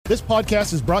This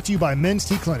podcast is brought to you by Men's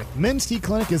T Clinic. Men's T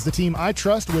Clinic is the team I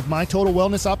trust with my total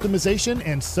wellness optimization,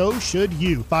 and so should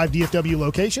you. 5 DFW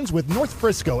locations with North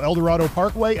Frisco, El Dorado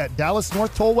Parkway at Dallas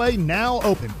North Tollway now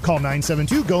open. Call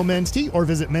 972-GO-MEN'S-T or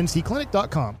visit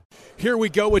mensteclinic.com. Here we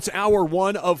go. It's hour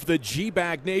one of the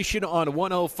G-Bag Nation on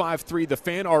 105.3 The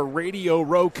Fan. Our Radio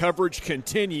Row coverage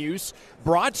continues.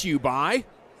 Brought to you by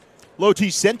Low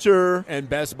T Center and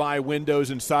Best Buy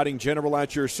Windows and Siding, General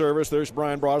at your service. There's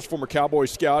Brian Broaddus, former Cowboy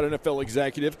scout, NFL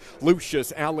executive.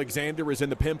 Lucius Alexander is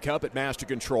in the Pimp Cup at Master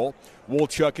Control.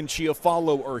 Woolchuck and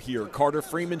Chiafalo are here. Carter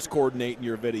Freeman's coordinating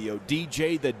your video.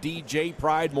 DJ, the DJ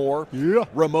Pridemore,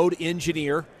 remote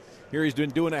engineer. Here he's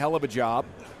doing a hell of a job.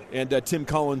 And Tim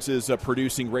Collins is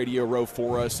producing Radio Row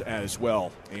for us as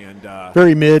well. And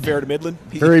very mid. Fair to Midland?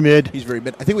 Very mid. He's very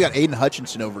mid. I think we got Aiden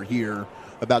Hutchinson over here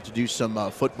about to do some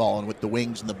footballing with the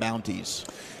Wings and the Bounties.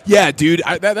 Yeah, dude,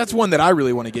 that's one that I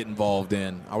really want to get involved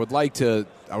in. I would like to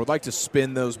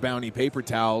spin those Bounty paper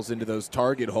towels into those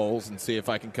target holes and see if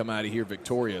I can come out of here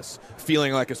victorious,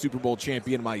 feeling like a Super Bowl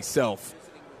champion myself,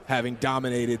 having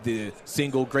dominated the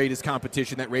single greatest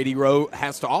competition that Radio Row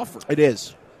has to offer. It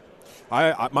is.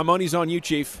 My money's on you,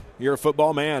 Chief. You're a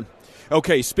football man.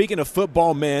 Okay, speaking of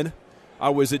football men, I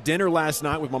was at dinner last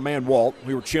night with my man Walt.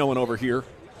 We were chilling over here,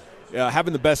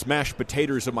 having the best mashed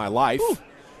potatoes of my life. Ooh.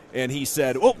 And he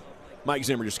said, "Oh, Mike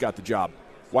Zimmer just got the job."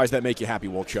 Why does that make you happy,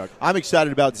 Woolchuck? I'm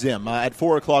excited about Zim. At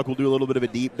 4 o'clock, we'll do a little bit of a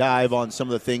deep dive on some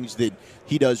of the things that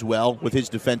he does well with his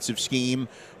defensive scheme.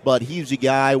 But he's a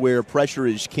guy where pressure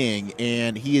is king,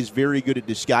 and he is very good at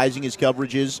disguising his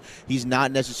coverages. He's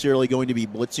not necessarily going to be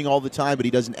blitzing all the time, but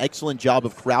he does an excellent job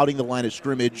of crowding the line of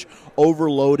scrimmage,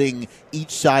 overloading each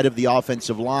side of the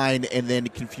offensive line, and then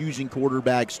confusing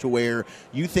quarterbacks to where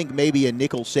you think maybe a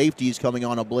nickel safety is coming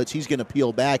on a blitz. He's going to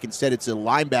peel back. Instead, it's a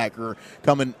linebacker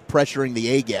coming pressuring the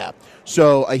A-gap.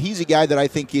 So he's a guy that I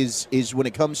think is when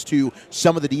it comes to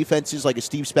some of the defenses, like a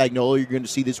Steve Spagnuolo you're going to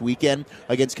see this weekend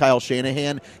against Kyle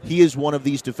Shanahan, he is one of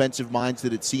these defensive minds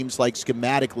that it seems like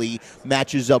schematically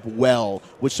matches up well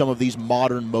with some of these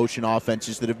modern motion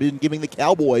offenses that have been giving the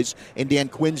Cowboys and Dan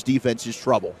Quinn's defenses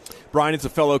trouble. Brian, it's a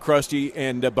fellow Crusty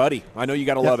and buddy. I know you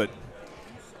got to love it.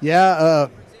 Yeah,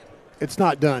 it's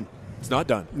not done. It's not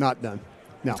done. Not done.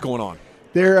 No. What's going on?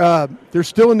 They're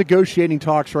still in negotiating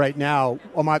talks right now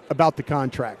about the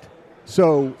contract.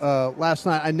 So last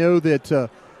night, I know that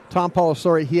Tom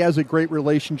Pelissari, he has a great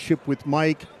relationship with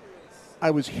Mike. I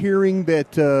was hearing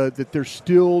that there's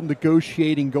still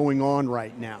negotiating going on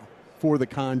right now for the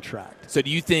contract. So do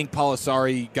you think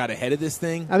Pelissari got ahead of this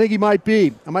thing? I think he might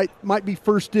be. I might be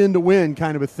first in to win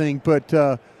kind of a thing, but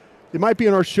it might be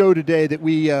on our show today that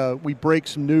we break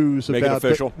some news make about it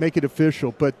official. Make it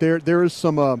official. But there is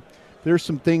some there's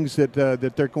some things that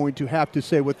they're going to have to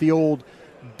say with the old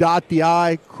dot the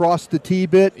I, cross the T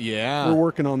bit. Yeah. We're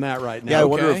working on that right now. Yeah, I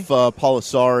wonder if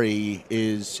Pelissari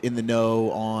is in the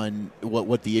know on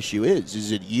what the issue is.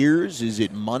 Is it years? Is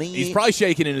it money? He's probably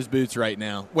shaking in his boots right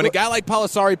now. When a guy like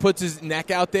Pelissari puts his neck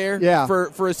out there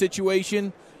for a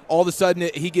situation, all of a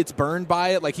sudden he gets burned by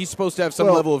it. Like, he's supposed to have some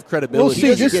level of credibility.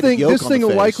 We'll see. This thing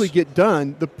will likely get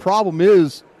done. The problem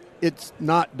is it's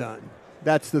not done.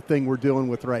 That's the thing we're dealing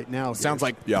with right now. Sounds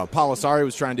like Pelissari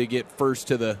was trying to get first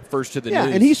to the news. Yeah,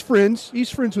 and he's friends. He's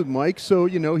friends with Mike, so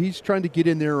he's trying to get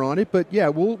in there on it. But yeah,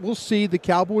 we'll see. The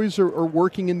Cowboys are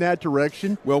working in that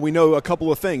direction. Well, we know a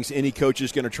couple of things. Any coach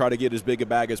is going to try to get as big a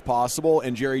bag as possible,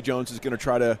 and Jerry Jones is going to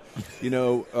try to,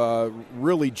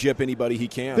 really gyp anybody he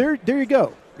can. There you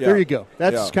go. Yeah. There you go.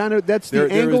 That's the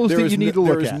angles that you need to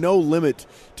look at. There is no limit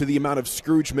to the amount of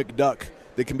Scrooge McDuck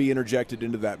that can be interjected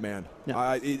into that man.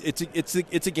 Yeah.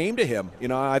 It's a game to him.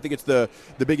 I think it's the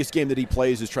biggest game that he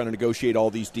plays is trying to negotiate all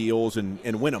these deals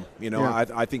and win them.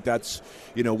 I think that's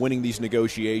winning these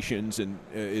negotiations and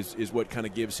is what kind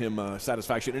of gives him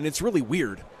satisfaction. And it's really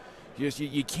weird.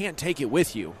 You can't take it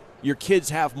with you. Your kids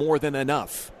have more than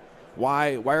enough.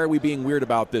 Why are we being weird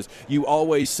about this? You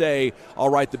always say, "I'll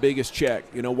write the biggest check."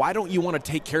 Why don't you want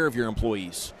to take care of your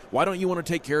employees? Why don't you want to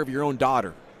take care of your own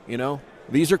daughter?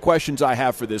 These are questions I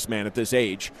have for this man at this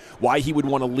age. Why he would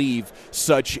want to leave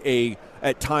such a,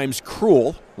 at times,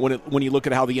 cruel, when you look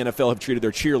at how the NFL have treated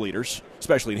their cheerleaders,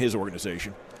 especially in his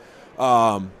organization.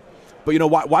 But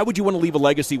why would you want to leave a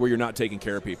legacy where you're not taking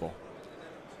care of people?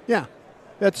 Yeah,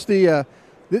 that's the.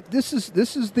 This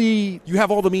is the. You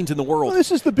have all the means in the world. Well,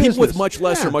 this is the business. People with much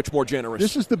less are much more generous.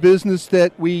 This is the business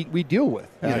that we deal with.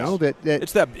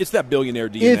 It's that billionaire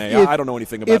DNA. I don't know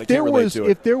anything about it. Can't relate to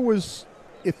it.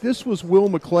 If this was Will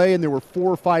McClay and there were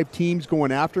 4 or 5 teams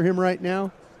going after him right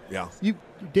now, you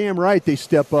damn right they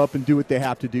step up and do what they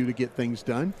have to do to get things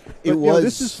done. But,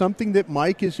 this is something that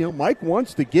Mike is. Mike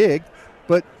wants the gig.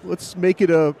 but let's make it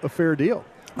a fair deal.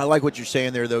 I like what you're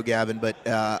saying there, though, Gavin, but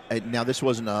now this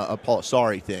wasn't a Paul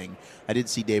thing. I did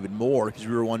see David Moore because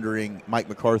we were wondering Mike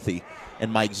McCarthy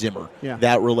and Mike Zimmer. Yeah.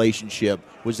 That relationship,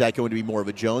 was that going to be more of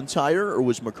a Jones hire, or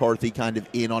was McCarthy kind of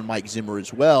in on Mike Zimmer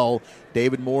as well?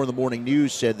 David Moore in the Morning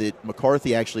News said that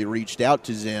McCarthy actually reached out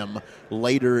to Zim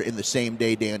later in the same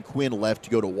day Dan Quinn left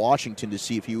to go to Washington to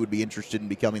see if he would be interested in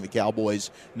becoming the Cowboys'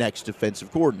 next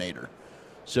defensive coordinator.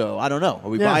 So I don't know. Are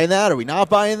we buying that? Are we not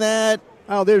buying that?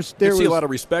 Oh, there see a lot of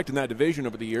respect in that division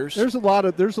over the years. There's a lot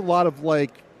of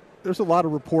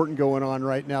reporting going on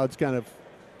right now. It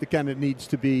kind of needs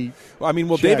to be. Well, I mean,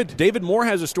 David Moore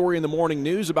has a story in the Morning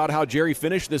News about how Jerry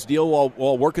finished this deal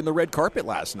while working the red carpet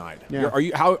last night. Yeah.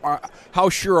 How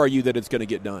sure are you that it's going to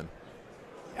get done?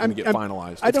 Get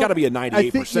finalized. It's got to be a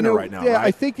 98% right now. Yeah, right?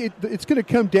 I think it's going to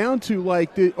come down to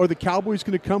are the Cowboys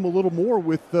going to come a little more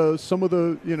with some of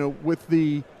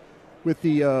the with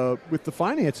the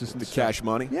finances and the stuff. Cash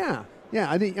money. Yeah.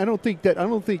 I think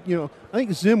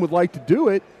Zim would like to do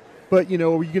it, but are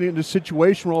you get into a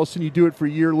situation where all of a sudden you do it for a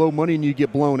year, low money, and you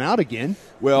get blown out again?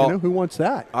 Well, who wants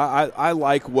that? I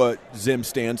like what Zim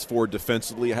stands for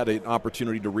defensively. I had an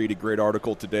opportunity to read a great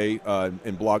article today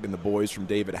in Blogging the Boys from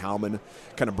David Howman,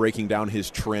 kind of breaking down his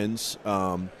trends.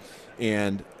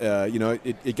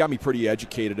 It got me pretty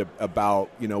educated about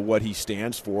what he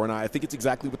stands for, and I think it's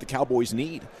exactly what the Cowboys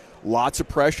need. Lots of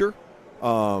pressure,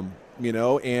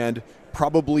 and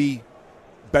probably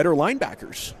better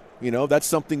linebackers. That's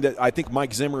something that I think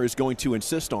Mike Zimmer is going to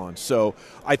insist on. So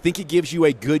I think it gives you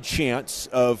a good chance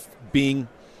of being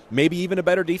maybe even a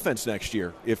better defense next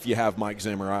year if you have Mike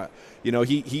Zimmer.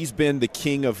 He's been the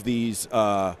king of these.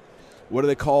 What are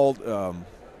they called?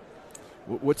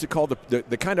 What's it called?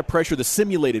 The kind of pressure, the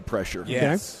simulated pressure.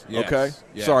 Yes. Okay.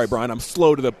 Yes. Sorry, Brian. I'm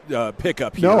slow to the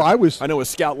pickup here. No, I know a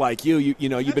scout like you.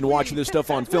 You've been watching this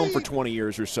stuff on film for 20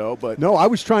 years or so. But no, I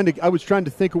was trying to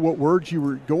think of what words you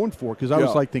were going for because I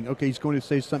was thinking, okay, he's going to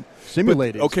say something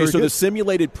simulated. The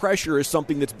simulated pressure is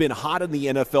something that's been hot in the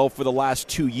NFL for the last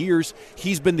 2 years.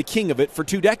 He's been the king of it for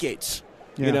 2 decades.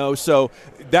 Yeah. So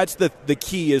that's the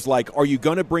key is are you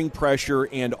going to bring pressure,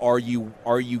 and are you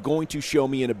going to show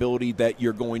me an ability that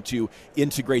you're going to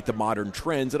integrate the modern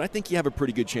trends? And I think you have a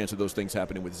pretty good chance of those things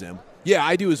happening with Zim. Yeah,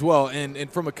 I do as well. And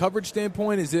from a coverage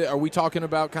standpoint, are we talking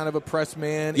about kind of a press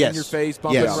man in your face,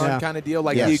 bump and run kind of deal?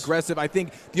 The aggressive, I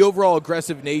think the overall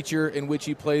aggressive nature in which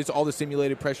he plays, all the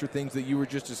simulated pressure things that you were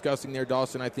just discussing there,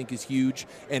 Dawson, I think is huge.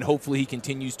 And hopefully he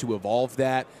continues to evolve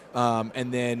that.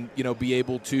 And then, be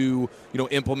able to,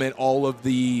 implement all of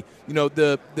the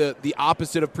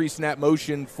opposite of pre-snap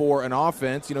motion for an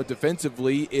offense.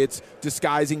 Defensively, it's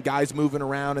disguising guys moving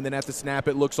around, and then at the snap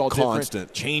it looks all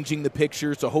different, changing the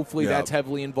picture. So hopefully that's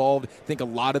heavily involved. I think a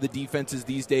lot of the defenses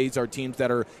these days are teams that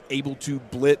are able to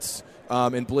blitz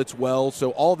and blitz well.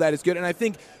 So all of that is good. And I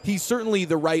think he's certainly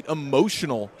the right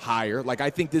emotional hire. I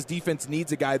think this defense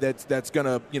needs a guy that's going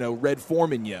to Red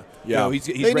Foreman you. Yeah. He's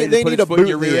ready to put his foot in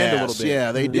your rear end a little bit.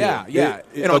 Yeah, they do. Yeah.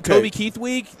 Toby Keith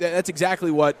week, that's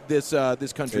exactly what this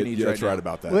country needs right now. That's right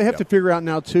about that. Well, they have to figure out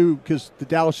now, too, because the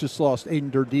Dallas just lost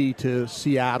Aiden Durdee to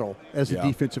Seattle as a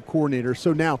defensive coordinator.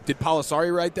 So now – Did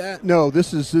Palasari write that? No,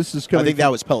 this is coming – I think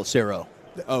that was Pelissero.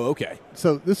 Oh, okay.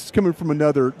 So this is coming from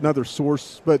another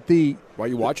source, but why are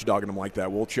you watchdogging them like that,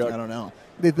 Wolchuk? I don't know.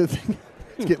 The thing,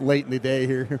 it's getting late in the day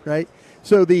here, right?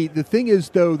 So the thing is,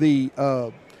 though,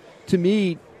 to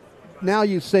me, now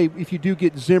you say if you do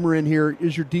get Zimmer in here,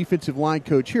 is your defensive line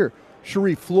coach here?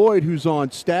 Sharif Floyd, who's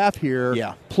on staff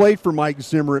here, played for Mike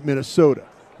Zimmer at Minnesota.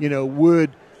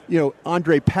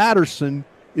 Andre Patterson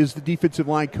is the defensive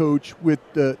line coach with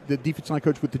the defensive line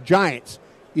coach with the Giants.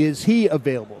 Is he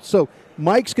available? So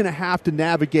Mike's going to have to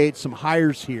navigate some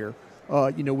hires here,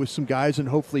 with some guys, and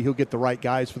hopefully he'll get the right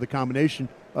guys for the combination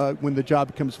when the job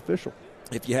becomes official.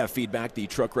 If you have feedback, the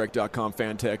truckwreck.com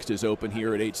fan text is open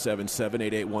here at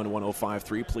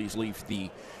 877-881-1053. Please leave the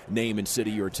name and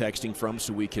city you're texting from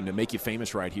so we can make you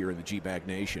famous right here in the G-Bag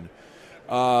Nation.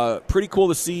 Pretty cool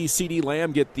to see CeeDee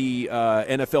Lamb get the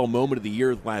NFL Moment of the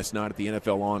Year last night at the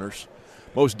NFL Honors.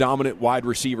 Most dominant wide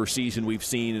receiver season we've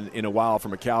seen in a while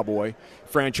from a Cowboy.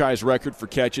 Franchise record for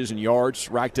catches and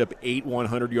yards. Racked up 8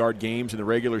 100-yard games in the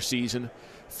regular season,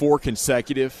 4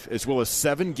 consecutive, as well as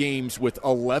 7 games with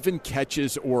 11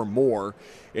 catches or more.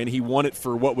 And he won it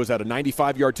for, what was that, a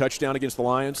 95-yard touchdown against the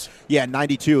Lions? Yeah,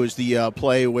 92 is the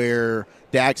play where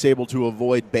Dak's able to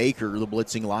avoid Baker, the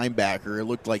blitzing linebacker. It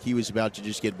looked like he was about to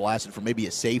just get blasted for maybe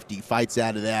a safety, fights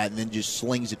out of that, and then just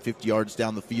slings it 50 yards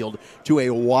down the field to a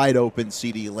wide-open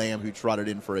CeeDee Lamb who trotted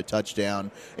in for a touchdown.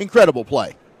 Incredible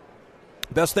play.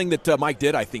 Best thing that Mike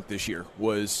did, I think, this year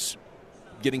was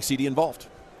getting CeeDee involved.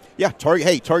 Yeah,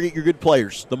 target your good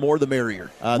players. The more, the merrier.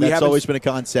 That's always been a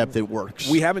concept that works.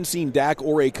 We haven't seen Dak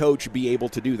or a coach be able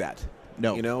to do that.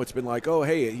 No. It's been like, oh,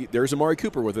 hey, there's Amari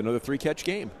Cooper with another 3-catch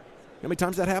game. How many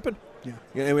times that happened? Yeah.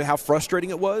 And how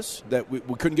frustrating it was that we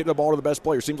couldn't get the ball to the best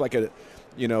player. Seems like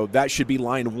that should be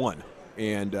line one.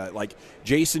 And like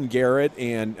Jason Garrett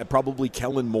and probably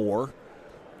Kellen Moore,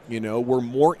 were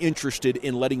more interested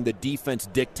in letting the defense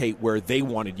dictate where they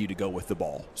wanted you to go with the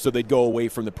ball. So they'd go away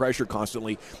from the pressure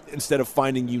constantly instead of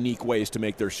finding unique ways to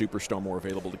make their superstar more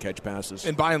available to catch passes.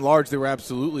 And by and large, they were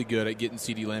absolutely good at getting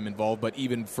CeeDee Lamb involved. But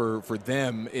even for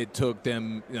them, it took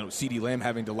them, CeeDee Lamb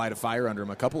having to light a fire under him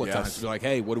a couple of times. They're like,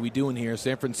 hey, what are we doing here?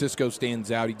 San Francisco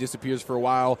stands out. He disappears for a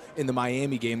while in the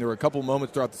Miami game. There were a couple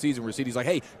moments throughout the season where CeeDee's like,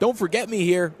 hey, don't forget me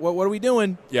here. What are we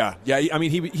doing? Yeah. I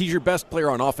mean, he's your best player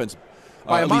on offense.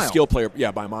 By a mile. Least skill player,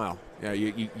 by a mile. Yeah,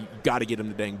 you got to get him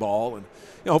the dang ball, and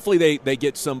hopefully they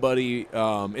get somebody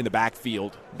in the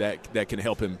backfield that can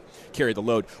help him carry the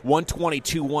load.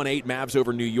 122-18 Mavs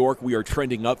over New York. We are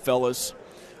trending up, fellas.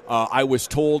 I was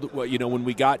told, when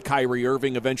we got Kyrie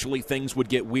Irving, eventually things would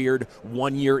get weird.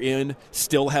 1 year in,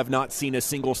 still have not seen a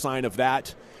single sign of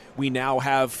that. We now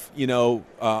have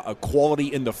a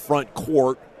quality in the front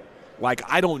court. Like,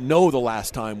 I don't know the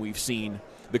last time we've seen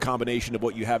the combination of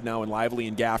what you have now in Lively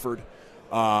and Gafford.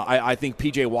 I think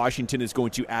P.J. Washington is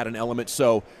going to add an element.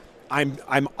 So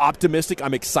I'm optimistic.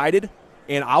 I'm excited.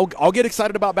 And I'll get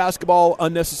excited about basketball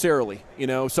unnecessarily.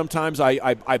 Sometimes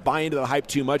I buy into the hype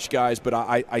too much, guys, but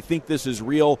I think this is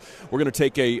real. We're going to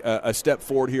take a step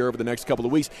forward here over the next couple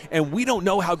of weeks. And we don't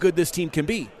know how good this team can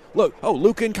be. Look,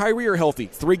 Luka and Kyrie are healthy.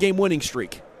 3-game winning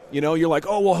streak. You're like,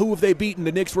 oh, well, who have they beaten?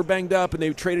 The Knicks were banged up and they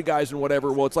traded guys and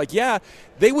whatever. Well, it's like, yeah,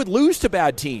 they would lose to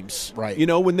bad teams. Right.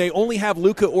 When they only have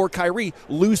Luka or Kyrie,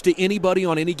 lose to anybody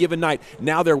on any given night.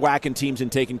 Now they're whacking teams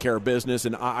and taking care of business,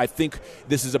 and I think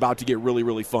this is about to get really,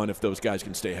 really fun if those guys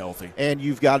can stay healthy. And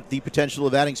you've got the potential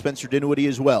of adding Spencer Dinwiddie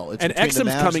as well. It's and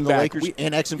Exum's coming back.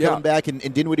 And Exum coming back,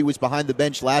 and Dinwiddie was behind the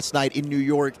bench last night in New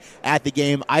York at the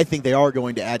game. I think they are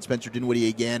going to add Spencer Dinwiddie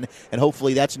again, and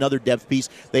hopefully that's another depth piece.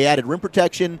 They added rim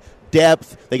protection,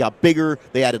 depth, they got bigger,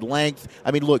 they added length.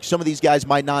 I mean, look, some of these guys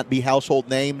might not be household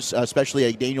names, especially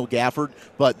like Daniel Gafford,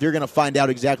 but they're going to find out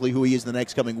exactly who he is in the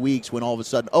next coming weeks when all of a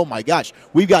sudden, oh my gosh,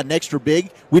 we've got an extra big.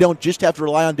 We don't just have to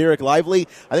rely on Derek Lively.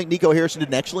 I think Nico Harrison did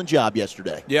an excellent job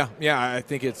yesterday. Yeah, I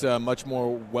think it's a much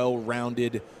more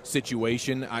well-rounded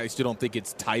situation. I still don't think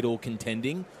it's title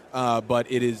contending,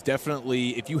 but it is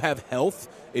definitely, if you have health,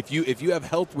 if you have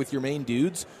health with your main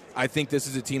dudes, I think this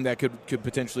is a team that could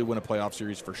potentially win a playoff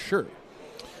series for sure.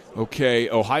 Okay,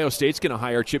 Ohio State's going to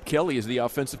hire Chip Kelly as the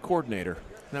offensive coordinator.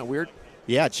 Isn't that weird?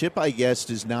 Yeah, Chip, I guess,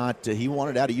 does not. He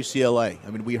wanted out of UCLA.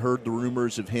 I mean, we heard the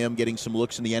rumors of him getting some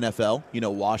looks in the NFL.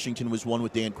 Washington was one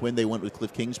with Dan Quinn. They went with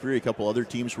Cliff Kingsbury. A couple other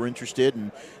teams were interested,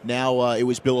 and now it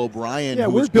was Bill O'Brien who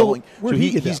was going. So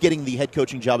he's getting the head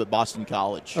coaching job at Boston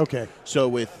College. Okay. So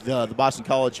with the Boston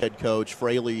College head coach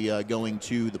Fraley going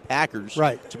to the Packers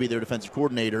to be their defensive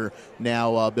coordinator,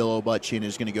 now Bill O'Butchin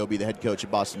is going to go be the head coach at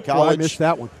Boston College. Well, I missed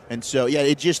that one. And so, yeah,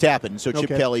 it just happened. So Chip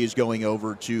Kelly is going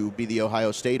over to be the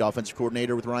Ohio State offensive coordinator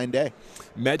with Ryan Day.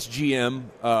 Mets GM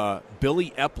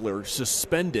Billy Epler,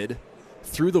 suspended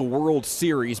through the World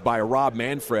Series by Rob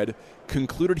Manfred,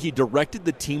 concluded he directed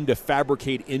the team to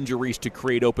fabricate injuries to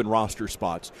create open roster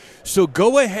spots. So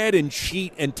go ahead and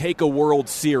cheat and take a World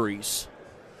Series,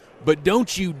 but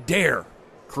don't you dare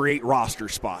create roster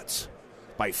spots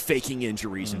by faking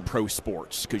injuries in pro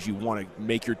sports because you want to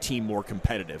make your team more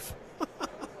competitive.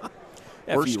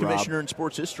 Worst commissioner in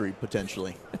sports history,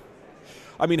 potentially.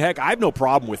 I mean, heck, I have no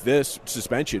problem with this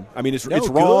suspension. I mean, it's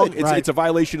wrong. It's a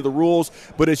violation of the rules,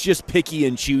 but it's just picky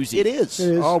and choosy. It is.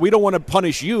 Oh, we don't want to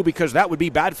punish you because that would be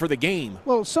bad for the game.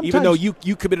 Well, sometimes, even though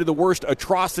you committed the worst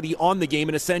atrocity on the game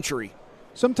in a century.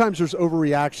 Sometimes there's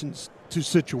overreactions to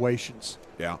situations.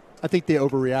 Yeah. I think they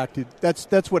overreacted.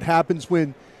 That's what happens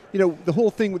when, the whole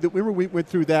thing. Remember we went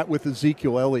through that with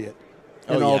Ezekiel Elliott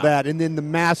and all that, and then the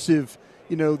massive,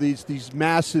 these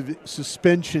massive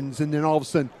suspensions, and then all of a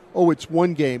sudden, it's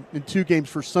one game and 2 games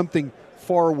for something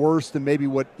far worse than maybe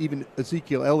what even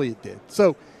Ezekiel Elliott did.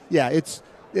 So, yeah,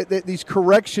 these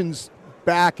corrections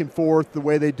back and forth, the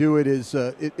way they do it is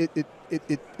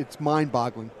it's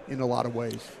mind-boggling in a lot of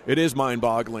ways. It is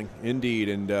mind-boggling, indeed.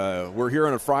 And we're here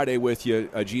on a Friday with you,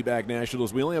 G-Bag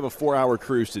Nationals. We only have a 4-hour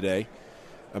cruise today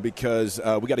because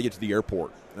we got to get to the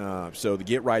airport. So the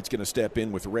Get Right's going to step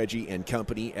in with Reggie and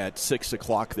company at 6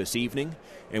 o'clock this evening,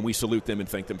 and we salute them and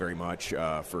thank them very much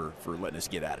for letting us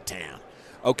get out of town.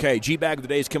 Okay, G-Bag of the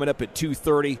Day is coming up at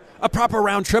 2:30. A proper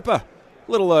round tripper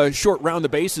Little short round the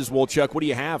bases, Wolchuk. What do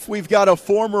you have? We've got a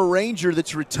former Ranger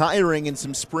that's retiring and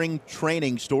some spring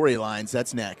training storylines.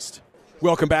 That's next.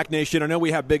 Welcome back, Nation. I know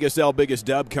we have Biggest L, Biggest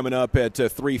Dub coming up at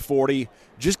 3:40.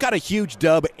 Just got a huge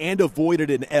dub and avoided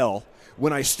an L.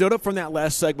 When I stood up from that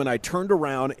last segment, I turned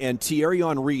around, and Thierry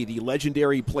Henry, the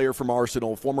legendary player from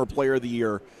Arsenal, former player of the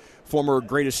year, former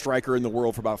greatest striker in the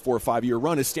world for about a 4 or 5 year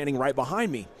run, is standing right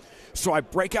behind me. So I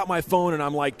break out my phone, and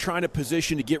I'm like trying to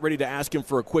position to get ready to ask him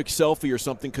for a quick selfie or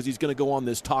something because he's going to go on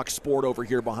this Talk Sport over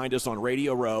here behind us on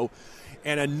Radio Row.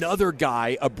 And another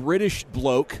guy, a British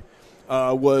bloke,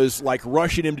 was like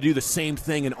rushing him to do the same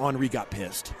thing, and Henry got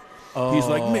pissed. Oh. He's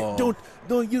like, man,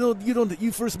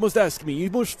 you first must ask me. You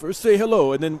must first say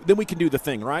hello, and then we can do the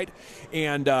thing, right?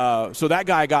 And so that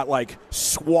guy got like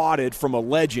swatted from a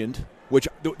legend, which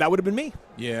that would have been me.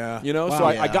 Yeah. You know, wow, so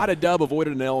I got a dub,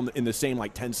 avoided an L in the same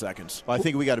like 10 seconds. Well, I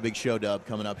think we got a big show dub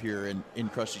coming up here in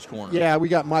Crusty's Corner. Yeah, we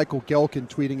got Michael Gelkin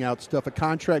tweeting out stuff. A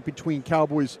contract between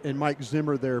Cowboys and Mike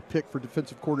Zimmer, their pick for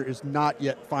defensive coordinator, is not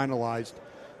yet finalized.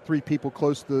 3 people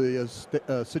close to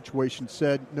the situation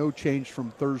said no change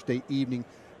from Thursday evening.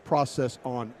 Process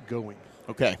ongoing.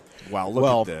 Okay. Wow,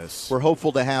 look at this. We're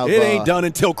hopeful to have... It ain't done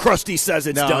until Crusty says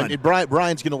it's done.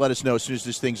 Brian's going to let us know as soon as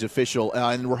this thing's official.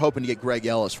 And we're hoping to get Greg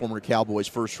Ellis, former Cowboys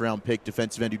first-round pick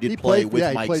defensive end, who did play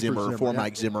with Mike Zimmer,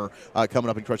 Mike Zimmer, coming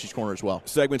up in Crusty's Corner as well.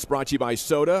 Segment's brought to you by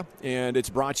Soda, and it's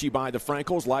brought to you by the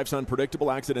Frankels. Life's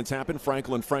unpredictable. Accidents happen.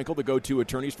 Frankel and Frankel, the go-to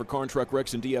attorneys for car and truck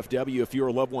wrecks and DFW. If you or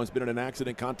a loved one's been in an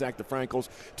accident, contact the Frankels,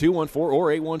 214 or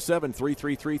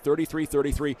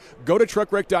 817-333-3333. Go to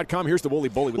truckwreck.com. Here's the Wooly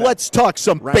Bully. Let's talk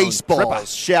some baseball,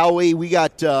 shall we? We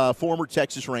got former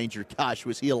Texas Ranger. Gosh,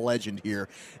 was he a legend here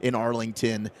in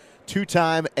Arlington.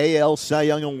 2-time AL Cy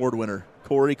Young Award winner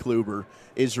Corey Kluber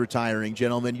is retiring.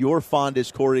 Gentlemen, your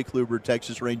fondest Corey Kluber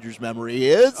Texas Rangers memory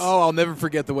is? Oh, I'll never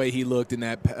forget the way he looked in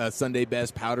that Sunday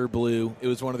best powder blue. It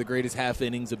was one of the greatest half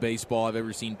innings of baseball I've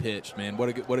ever seen pitched, man. What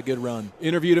a good run.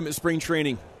 Interviewed him at spring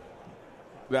training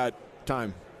that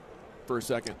time. For a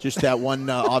second. Just that one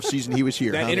offseason he was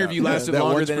here. That interview lasted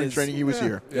longer than his training he was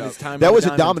here. His time that was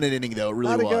a dominant inning, though. It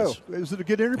really was. Was it a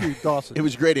good interview, Dawson? It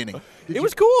was a great inning. It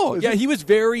was cool. Yeah, he was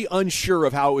very unsure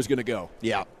of how it was going to go.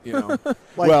 Yeah. You know.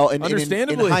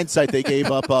 Understandably. In hindsight, they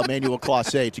gave up Manuel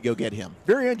Clase to go get him.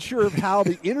 Very unsure of how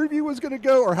the interview was going to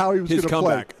go or how he was going to play.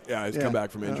 Comeback. Yeah, his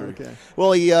comeback from injury. Okay.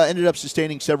 Well, he ended up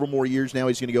sustaining several more years. Now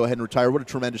he's going to go ahead and retire. What a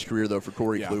tremendous career, though, for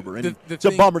Corey Kluber. And it's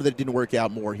a bummer that it didn't work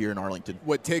out more here in Arlington.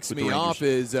 What ticks me off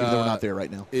is they're not there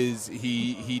right now. Is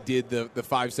he did the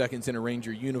 5 seconds in a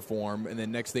Ranger uniform, and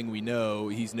then next thing we know,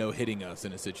 he's no-hitting us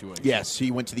in a situation. Yes, he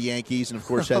went to the Yankees and, of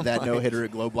course, had that no-hitter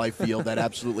at Globe Life Field. That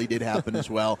absolutely did happen as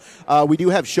well. We do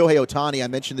have Shohei Ohtani. I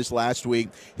mentioned this last week.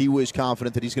 He was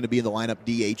confident that he's going to be in the lineup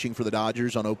DHing for the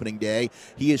Dodgers on opening day.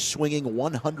 He is swinging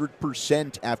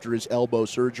 100% after his elbow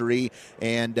surgery,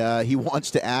 and he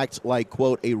wants to act like,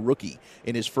 quote, a rookie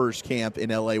in his first camp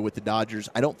in L.A. with the Dodgers.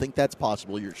 I don't think that's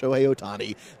possible. You're Shohei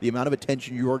Ohtani. The amount of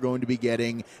attention you are going to be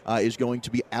getting is going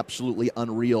to be absolutely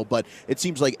unreal, but it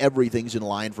seems like everything's in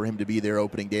line for him to be there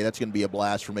opening day. That's going to be a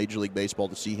blast for Major League Baseball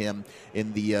to see him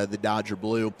in the Dodger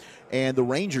blue. And the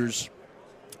Rangers,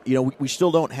 you know, we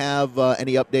still don't have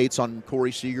any updates on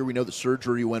Corey Seager. We know the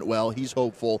surgery went well. He's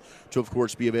hopeful to, of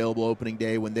course, be available opening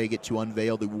day when they get to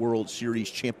unveil the World Series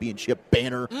Championship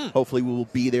banner. Hopefully we will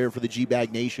be there for the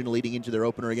G-Bag Nation leading into their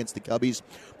opener against the Cubbies.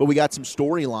 But we got some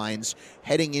storylines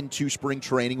heading into spring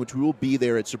training, which we will be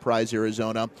there at Surprise,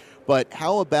 Arizona. But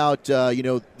how about,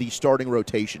 the starting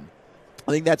rotation?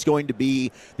 I think that's going to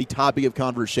be the topic of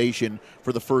conversation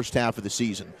for the first half of the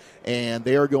season. And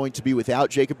they are going to be without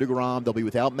Jacob deGrom. They'll be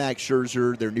without Max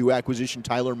Scherzer, their new acquisition,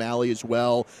 Tyler Mahle, as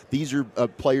well. These are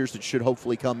players that should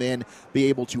hopefully come in, be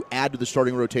able to add to the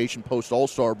starting rotation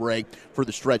post-All-Star break for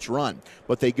the stretch run.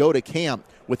 But they go to camp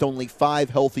with only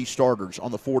 5 healthy starters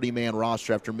on the 40-man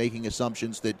roster after making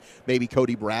assumptions that maybe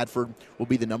Cody Bradford will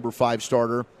be the number 5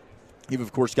 starter. You've,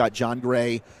 of course, got John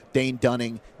Gray, Dane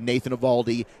Dunning, Nathan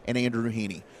Eovaldi, and Andrew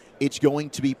Heaney. It's going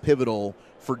to be pivotal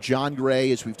for John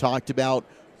Gray, as we've talked about,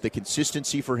 the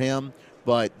consistency for him,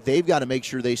 but they've got to make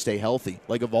sure they stay healthy.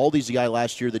 Like Eovaldi's a guy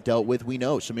last year that dealt with, we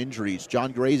know, some injuries.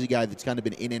 John Gray's a guy that's kind of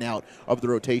been in and out of the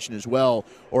rotation as well,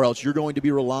 or else you're going to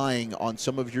be relying on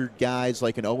some of your guys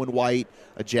like an Owen White,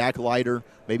 a Jack Leiter,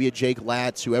 maybe a Jake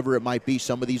Latz, whoever it might be,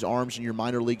 some of these arms in your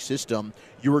minor league system,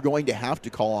 you are going to have to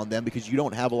call on them because you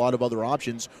don't have a lot of other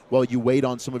options while you wait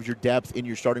on some of your depth in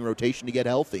your starting rotation to get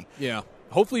healthy. Yeah.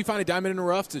 hopefully you find a diamond in a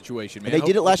rough situation, man. And they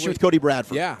did it last year with Cody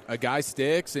Bradford. Yeah, a guy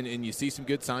sticks, and you see some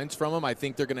good signs from him. I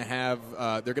think they're going to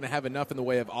have enough in the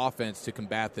way of offense to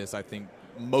combat this, I think,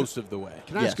 most of the way.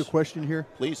 Can I ask a question here?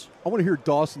 Please. I want to hear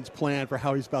Dawson's plan for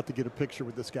how he's about to get a picture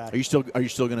with this guy. Are you still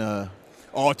going to?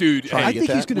 Oh, dude, I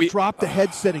think he's going to drop the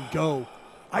headset and go.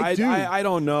 I do. I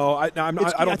don't know. I don't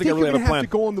think I really you're have a plan. Have to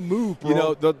go on the move, bro. You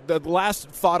know, the last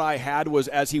thought I had was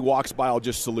as he walks by, I'll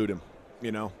just salute him.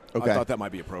 You know, okay. I thought that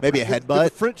might be appropriate. Maybe a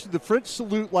headbutt. The French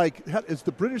salute is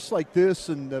the British like this,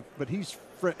 but he's.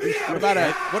 What about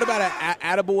a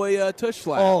attaboy tush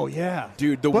slap? Oh yeah,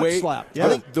 dude, slap. Yeah. I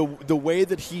think the way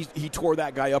that he tore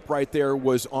that guy up right there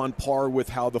was on par with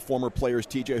how the former players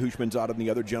T.J. Hushmanzada and the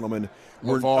other gentlemen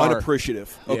were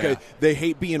unappreciative. Okay, yeah. They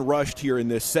hate being rushed here in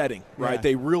this setting, right? Yeah.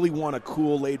 They really want a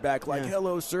cool, laid back, like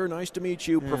 "Hello, sir, nice to meet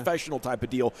you," professional type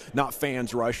of deal, not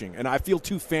fans rushing. And I feel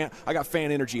I got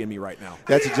fan energy in me right now.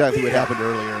 That's exactly what happened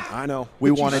earlier. I know.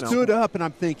 We stood up, and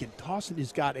I'm thinking Dawson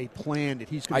has got a plan that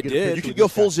he's going to get. A You could go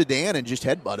full Zidane and just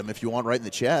headbutt him if you want, right in the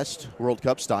chest, World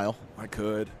Cup style. I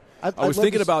could. I was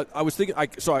thinking. I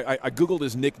Googled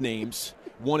his nicknames.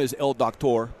 One is El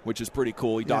Doctor, which is pretty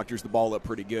cool. He doctors the ball up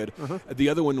pretty good. The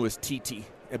other one was TT.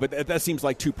 But that seems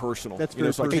like too personal. That's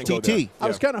very so personal. I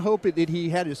was kind of hoping that he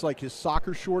had his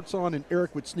soccer shorts on, and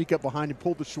Eric would sneak up behind and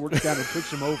pull the shorts down and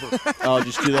push him over. Oh,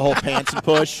 just do the whole pants and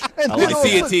push. And I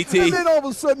see it, TT. And then all of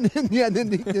a sudden,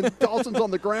 then Dawson's on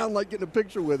the ground, getting a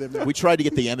picture with him. We tried to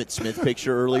get the Emmitt Smith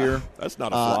picture earlier. That's not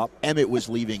a flop. Emmitt was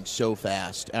leaving so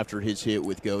fast after his hit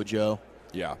with Gojo.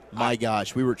 Yeah. My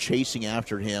gosh, we were chasing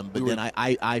after him, but then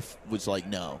I was like,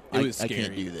 no, I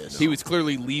can't do this. He was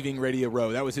clearly leaving Radio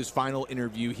Row. That was his final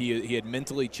interview. He had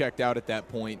mentally checked out at that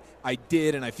point. I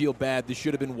did, and I feel bad. This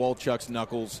should have been Walchuk's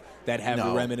knuckles that have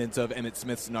the remnants of Emmitt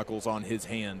Smith's knuckles on his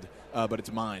hand, but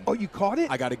it's mine. Oh, you caught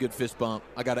it? I got a good fist bump.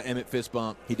 I got an Emmitt fist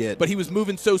bump. He did. But he was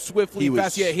moving so swiftly and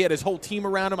fast. Yeah, he had his whole team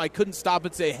around him. I couldn't stop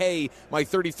and say, hey, my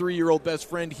 33-year-old best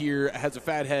friend here has a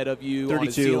fat head of you 32. On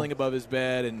a ceiling above his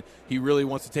bed, and he really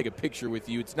wants to take a picture with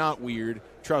you. It's not weird.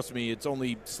 Trust me, it's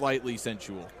only slightly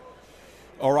sensual.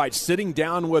 All right, sitting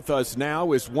down with us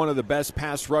now is one of the best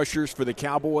pass rushers for the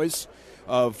Cowboys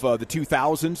of the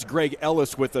 2000s, Greg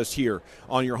Ellis, with us here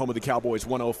on your home of the Cowboys,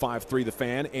 105.3 The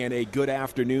Fan. And a good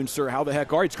afternoon, sir. How the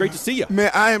heck are you? It's great to see you.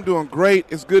 Man, I am doing great.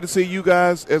 It's good to see you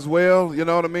guys as well. You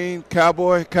know what I mean?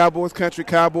 Cowboys country,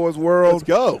 Cowboys world. Let's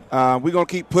go. We're going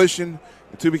to keep pushing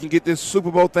until we can get this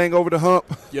Super Bowl thing over the hump.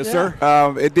 Yes, sir.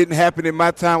 It didn't happen in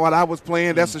my time while I was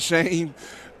playing. That's a shame.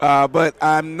 But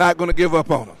I'm not going to give up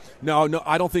on them. No,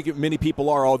 I don't think many people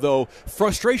are, although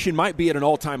frustration might be at an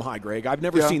all-time high, Greg. I've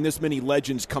never seen this many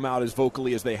legends come out as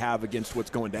vocally as they have against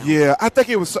what's going down. Yeah, I think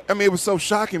it was so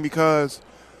shocking because,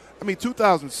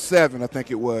 2007, I think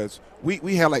it was.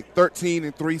 We had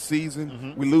 13-3 season.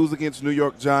 Mm-hmm. We lose against New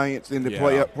York Giants in the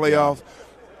playoffs.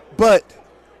 But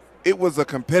it was a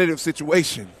competitive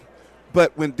situation.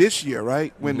 But when this year,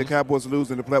 right, when the Cowboys lose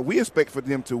in the playoffs, we expect for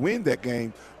them to win that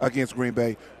game against Green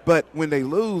Bay. But when they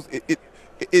lose,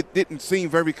 it didn't seem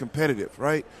very competitive,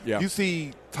 right? Yeah. You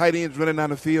see tight ends running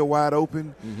down the field wide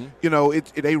open.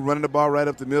 Mm-hmm. They running the ball right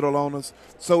up the middle on us.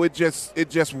 So it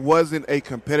just wasn't a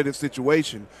competitive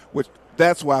situation, which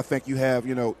that's why I think you have,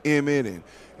 Emmitt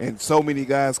and so many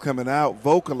guys coming out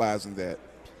vocalizing that.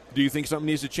 Do you think something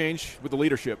needs to change with the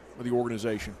leadership of the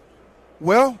organization?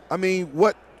 Well,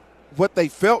 what they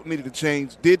felt needed to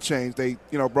change did change. They,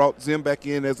 brought Zim back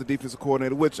in as the defensive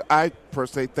coordinator, which I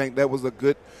personally think that was a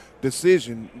good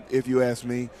decision, if you ask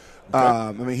me.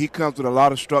 Okay. He comes with a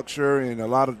lot of structure and a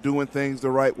lot of doing things the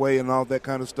right way and all that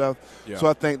kind of stuff. Yeah. So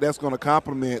I think that's going to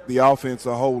complement the offense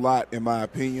a whole lot, in my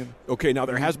opinion. Okay, now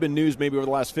there has been news maybe over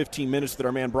the last 15 minutes that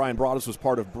our man Brian Broaddus was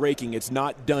part of breaking. It's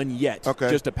not done yet. Okay.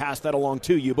 Just to pass that along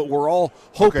to you, but we're all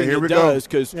hoping it does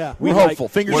because we're hopeful.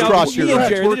 Fingers crossed.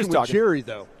 Jerry, working with Jerry,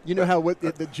 though. You know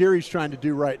what Jerry's trying to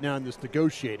do right now in this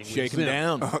negotiating. Shake him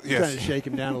down. He's trying to shake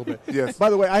him down a little bit. Yes. By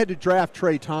the way, I had to draft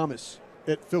Trey Thomas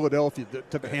at Philadelphia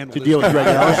to handle to deal with Greg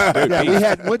Ellis. We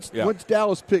had once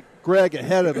Dallas picked Greg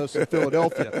ahead of us in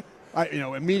Philadelphia.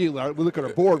 Immediately we look at our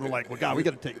board and we're like, well, God, we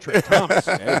got to take Trey Thomas.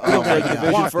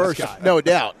 First, no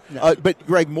doubt. But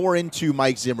Greg, more into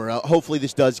Mike Zimmer. Hopefully,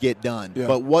 this does get done. Yeah.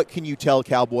 But what can you tell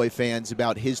Cowboy fans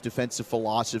about his defensive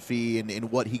philosophy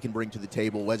and what he can bring to the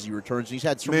table as he returns? He's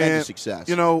had tremendous success.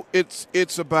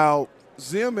 It's about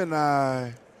Zim and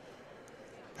I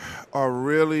are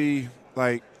really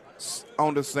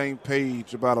on the same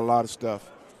page about a lot of stuff.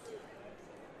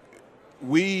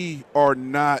 We are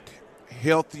not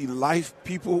healthy life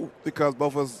people because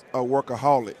both of us are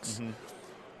workaholics. Mm-hmm.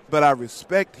 But I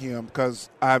respect him because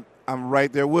I'm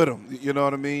right there with him. You know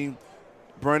what I mean?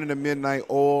 Burning the midnight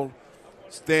oil.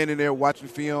 standing there watching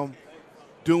film,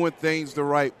 doing things the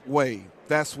right way.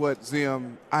 That's what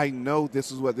Zim, I know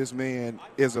this is what this man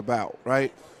is about,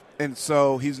 right? And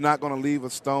so he's not going to leave a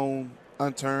stone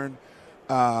unturned.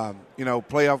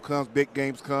 Playoff comes, big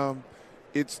games come.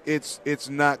 It's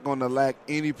not going to lack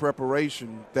any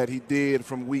preparation that he did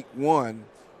from week one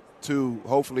to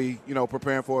hopefully,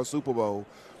 preparing for a Super Bowl.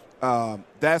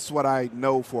 That's what I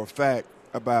know for a fact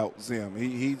about Zim.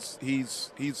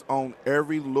 He's on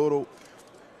every little.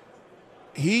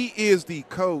 He is the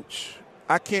coach.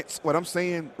 What I'm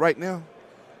saying right now,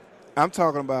 I'm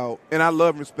talking about, and I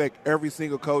love and respect every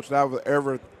single coach that I was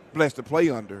ever blessed to play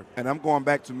under, and I'm going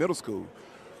back to middle school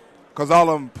because all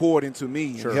of them poured into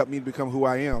me and helped me become who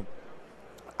I am.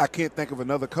 I can't think of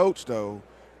another coach, though,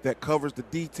 that covers the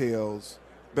details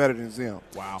better than Zim.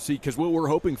 Wow. See, because what we're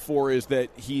hoping for is that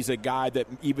he's a guy that,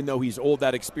 even though he's old,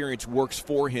 that experience works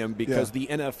for him because the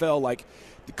NFL,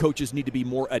 the coaches need to be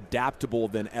more adaptable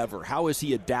than ever. How is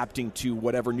he adapting to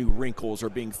whatever new wrinkles are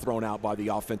being thrown out by the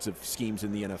offensive schemes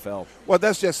in the NFL? Well,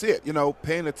 that's just it.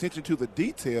 Paying attention to the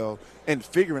detail and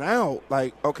figuring out,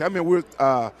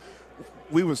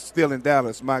 we were still in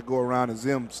Dallas. Might go around, and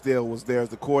Zim still was there as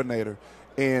the coordinator.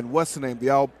 And what's the name?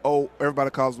 Everybody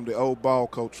calls him the old ball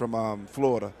coach from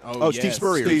Florida. Yes. Steve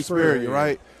Spurrier. Steve Spurrier,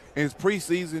 right? And it's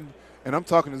preseason, and I'm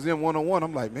talking to Zim one-on-one.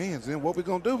 I'm like, man, Zim, what we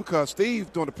gonna do? Because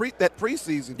Steve during that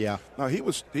preseason, no, he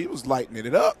was lightening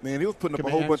it up, man. He was putting up a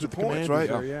whole bunch of points, right?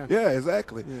 Yeah,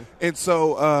 exactly. Yeah. And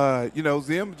so,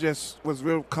 Zim just was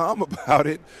real calm about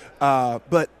it,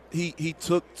 but he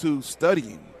took to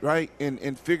studying. Right,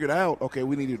 and figured out, okay,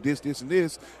 we needed this, and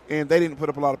this, and they didn't put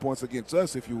up a lot of points against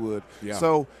us, if you would. Yeah.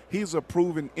 So he's a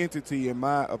proven entity, in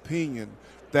my opinion,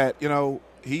 that,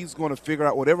 he's going to figure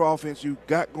out whatever offense you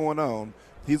got going on,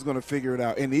 he's going to figure it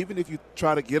out. And even if you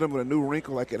try to get him with a new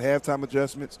wrinkle, like at halftime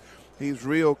adjustments, he's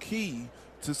real key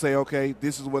to say, okay,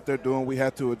 this is what they're doing, we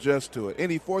have to adjust to it.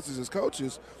 And he forces his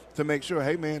coaches to make sure,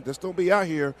 hey, man, just don't be out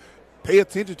here. Pay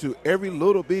attention to every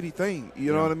little bitty thing,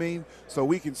 you know what I mean? So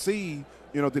we can see,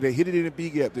 did they hit it in the B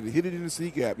gap? Did they hit it in the C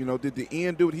gap? Did the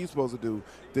end do what he's supposed to do?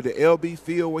 Did the LB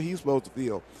feel what he's supposed to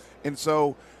feel? And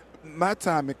so my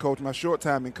short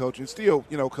time in coaching, still,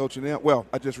 coaching them. Well,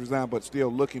 I just resigned, but still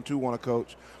looking to want to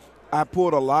coach. I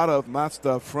pulled a lot of my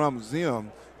stuff from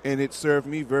Zim, and it served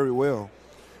me very well.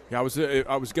 Yeah, I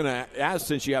was going to ask,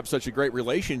 since you have such a great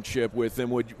relationship with them,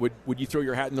 would you throw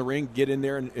your hat in the ring, get in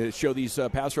there, and show these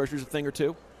pass rushers a thing or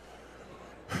two?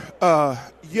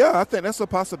 Yeah, I think that's a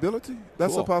possibility.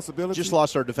 That's cool. A possibility. Just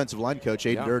lost our defensive line coach,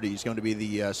 Aiden Dirty. He's going to be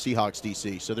the Seahawks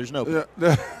DC, so there's no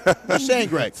Just saying,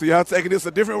 Greg. So y'all taking this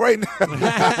a different way now.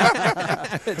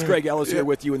 It's Greg Ellis here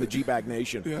with you in the G-Bag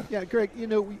Nation. Yeah, Greg,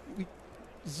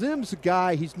 Zim's a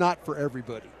guy, he's not for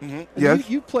everybody. Mm-hmm. Yes.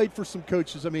 You played for some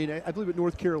coaches. I mean, I believe at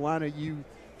North Carolina you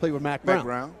played with Mac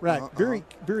Brown. Right. Very,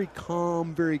 very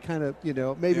calm, very kind of,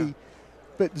 maybe. Yeah.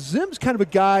 But Zim's kind of a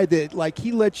guy that,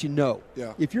 he lets you know.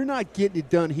 Yeah. If you're not getting it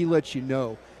done, he lets you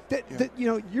know. That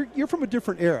you're from a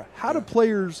different era. How do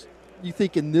players, you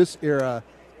think, in this era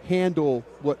handle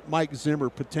what Mike Zimmer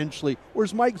potentially, or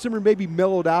is Mike Zimmer maybe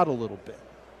mellowed out a little bit?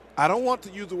 I don't want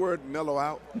to use the word mellow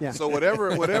out. Yeah. So whatever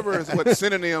is what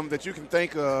synonym that you can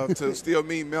think of to still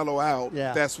mean mellow out,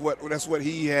 that's what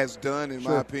he has done, in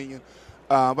my opinion.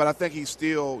 But I think he's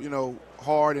still,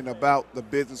 hard and about the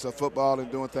business of football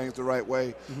and doing things the right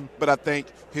way. Mm-hmm. But I think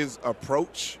his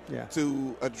approach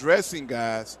to addressing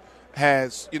guys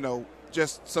has,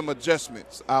 just some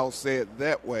adjustments. I'll say it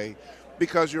that way.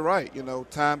 Because you're right,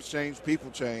 times change,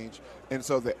 people change. And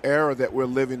so the era that we're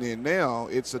living in now,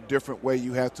 it's a different way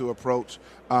you have to approach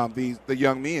the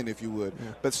young men, if you would.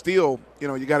 Yeah. But still,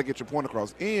 you got to get your point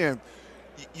across. And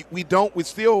we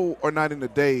still are not in a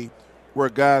day where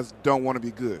guys don't want to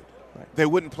be good. Right. They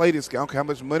wouldn't play this game. I don't care how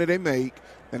much money they make,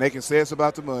 and they can say it's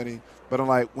about the money. But I'm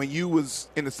like, when you was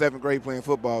in the 7th grade playing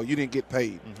football, you didn't get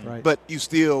paid. Mm-hmm. Right. But you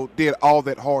still did all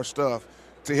that hard stuff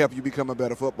to help you become a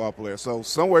better football player. So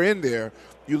somewhere in there,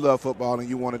 you love football and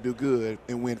you want to do good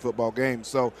and win football games.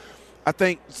 So I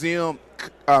think Zim,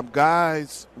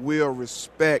 guys will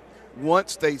respect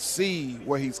once they see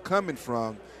where he's coming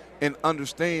from and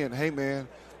understand, hey, man,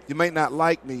 you may not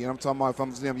like me. And I'm talking about if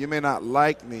I'm Zim, you may not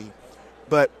like me.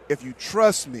 But if you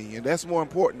trust me, and that's more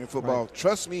important in football,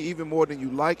 trust me even more than you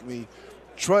like me.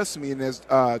 Trust me, and as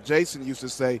Jason used to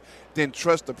say, then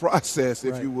trust the process,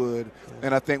 if you would.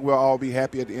 And I think we'll all be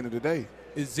happy at the end of the day.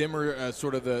 Is Zimmer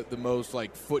sort of the most,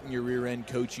 foot in your rear end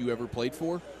coach you ever played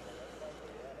for?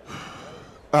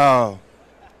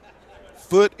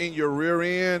 Foot in your rear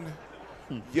end?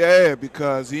 Yeah,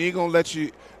 because he ain't going to let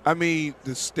you –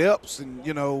 the steps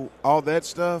and, all that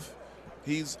stuff,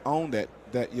 he's on that.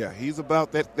 he's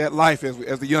about that life,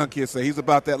 as the young kids say. He's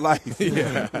about that life,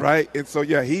 right? And so,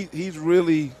 he's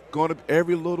really going to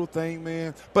every little thing,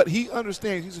 man. But he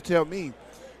understands. He used to tell me,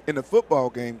 in the football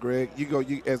game, Greg,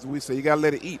 as we say, you got to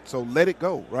let it eat. So let it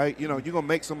go, right? You're going to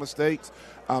make some mistakes.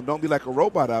 Don't be like a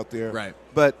robot out there. Right.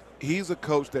 But he's a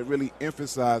coach that really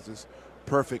emphasizes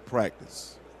perfect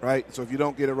practice, right? So if you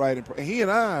don't get it right, and he and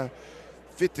I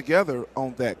fit together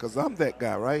on that because I'm that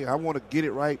guy, right? I want to get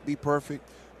it right, be perfect,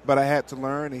 but I had to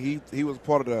learn, and he was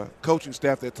part of the coaching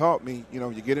staff that taught me,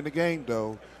 you get in the game,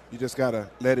 though, you just got to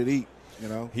let it eat.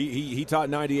 He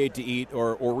taught 98 to eat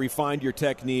or refined your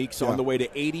techniques on the way to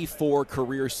 84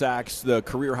 career sacks, the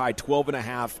career high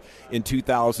 12.5 in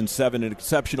 2007, an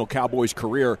exceptional Cowboys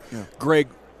career. Yeah. Greg,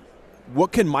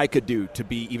 what can Micah do to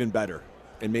be even better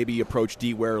and maybe approach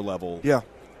D. Ware level? Yeah.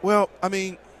 Well, I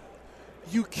mean,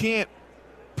 you can't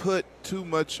put too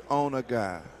much on a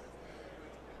guy.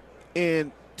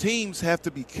 And teams have to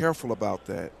be careful about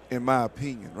that, in my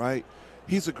opinion, right?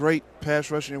 He's a great pass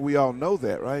rusher, and we all know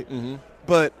that, right? Mm-hmm.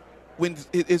 But when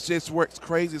it just works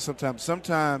crazy sometimes.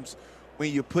 Sometimes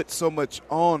when you put so much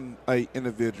on an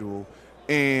individual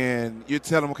and you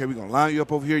tell them, okay, we're going to line you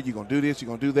up over here, you're going to do this, you're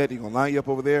going to do that, you're going to line you up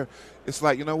over there. It's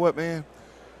like, you know what, man?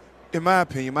 In my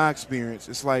opinion, my experience,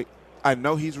 it's like I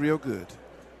know he's real good,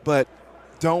 but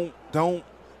don't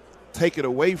take it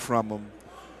away from him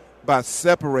by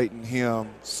separating him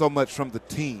so much from the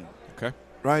team. Okay.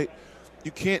 Right? You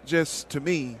can't just, to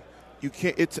me,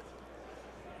 it's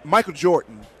Michael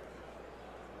Jordan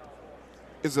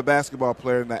is a basketball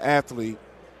player and an athlete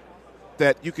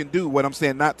that you can do what I'm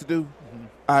saying not to do. Mm-hmm.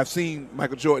 I've seen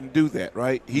Michael Jordan do that,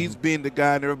 right? Mm-hmm. He's been the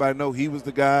guy, and everybody know he was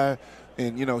the guy,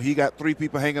 and, he got 3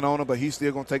 people hanging on him, but he's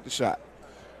still going to take the shot.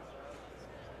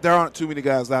 There aren't too many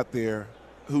guys out there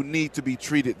who need to be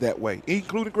treated that way,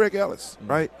 including Greg Ellis, mm-hmm.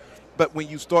 right? But when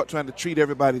you start trying to treat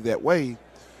everybody that way,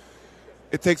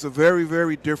 it takes a very,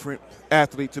 very different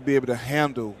athlete to be able to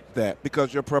handle that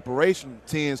because your preparation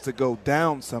tends to go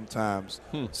down sometimes,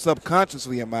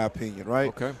 subconsciously, in my opinion, right?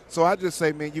 Okay. So I just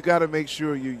say, man, you got to make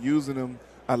sure you're using him,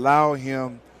 allow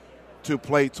him to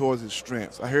play towards his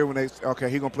strengths. I hear when he's going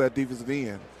to play a defensive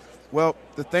end. Well,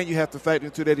 the thing you have to factor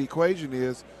into that equation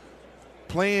is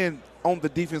playing on the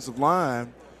defensive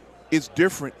line is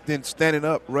different than standing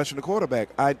up rushing the quarterback.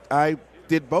 I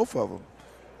did both of them.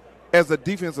 As a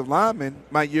defensive lineman,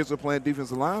 my years of playing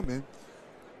defensive lineman,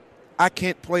 I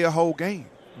can't play a whole game,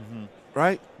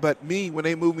 right? But when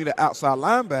they move me to outside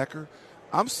linebacker,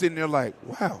 I'm sitting there like,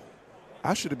 wow,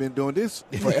 I should have been doing this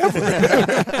forever,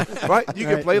 right? You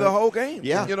can play the whole game,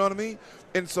 you know what I mean?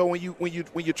 And so when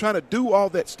you're trying to do all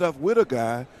that stuff with a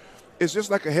guy, it's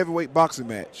just like a heavyweight boxing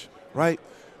match, right?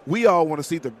 We all want to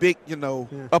see the big,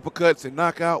 uppercuts and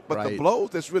knockout, but the blows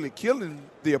that's really killing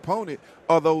the opponent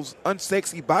are those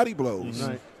unsexy body blows.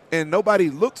 Right. And nobody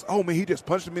looks, oh, man, he just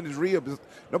punched him in his ribs.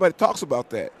 Nobody talks about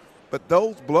that. But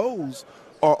those blows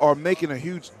are making a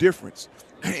huge difference.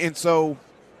 And so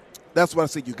that's why I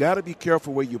say you got to be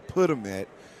careful where you put him at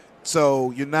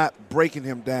so you're not breaking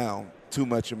him down too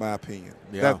much, in my opinion.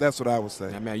 Yeah. That's what I would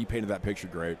say. Yeah, man, you painted that picture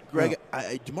great. Greg,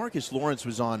 DeMarcus Lawrence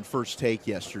was on First Take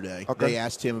yesterday. Okay. They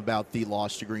asked him about the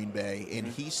loss to Green Bay, and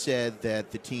he said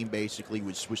that the team basically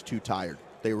was too tired.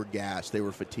 They were gassed. They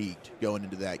were fatigued going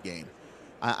into that game.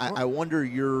 I wonder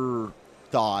your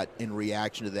thought and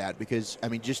reaction to that because, I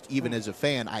mean, just even as a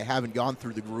fan, I haven't gone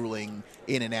through the grueling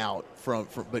in and out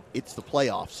but it's the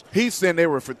playoffs. He's saying they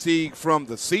were fatigued from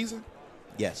the season?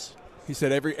 Yes. He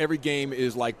said every game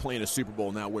is like playing a Super Bowl,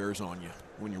 and that wears on you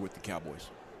when you're with the Cowboys.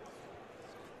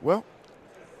 Well,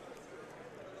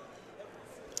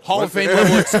 Hall of Fame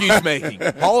level excuse making.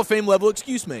 Hall of Fame level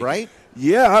excuse making. Right?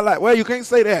 Yeah, well, you can't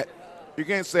say that. You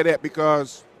can't say that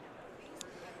because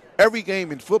every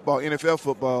game in football, NFL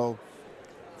football,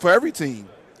 for every team,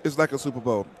 is like a Super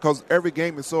Bowl because every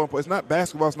game is so important. It's not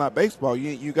basketball. It's not baseball.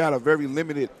 You got a very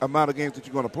limited amount of games that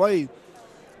you're going to play.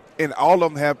 And all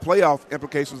of them have playoff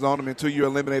implications on them until you're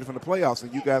eliminated from the playoffs,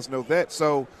 and you guys know that.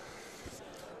 So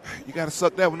you got to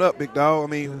suck that one up, big dog.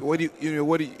 I mean,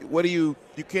 you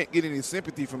can't get any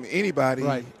sympathy from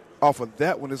anybody off of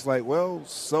that one. It's like, well,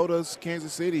 so does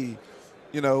Kansas City,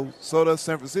 so does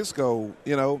San Francisco.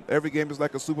 Every game is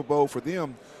like a Super Bowl for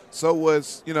them. So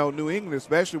was New England,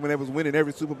 especially when they was winning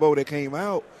every Super Bowl that came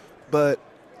out. But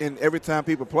every time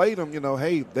people played them,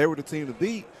 hey, they were the team to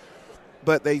beat.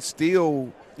 But they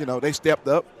still. They stepped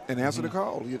up and answered the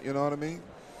call. You know what I mean?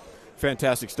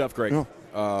 Fantastic stuff, Greg. Yeah.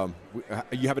 Are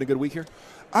you having a good week here?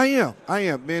 I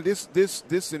am. Man,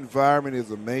 this environment is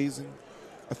amazing.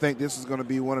 I think this is going to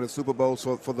be one of the Super Bowls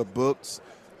for the books.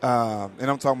 And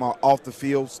I'm talking about off the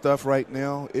field stuff right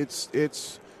now. It's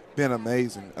Been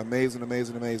amazing.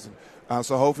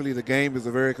 So hopefully the game is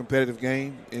a very competitive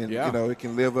game, and it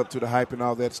can live up to the hype and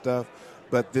all that stuff.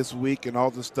 But this week and all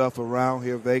the stuff around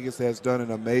here, Vegas has done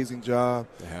an amazing job.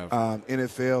 They have.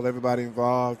 NFL, everybody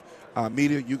involved,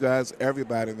 media, you guys,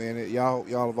 everybody, man. Y'all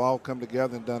have all come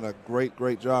together and done a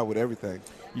great job with everything.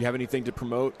 You have anything to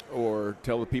promote or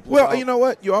tell the people Well, about? you know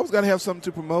what? You always got to have something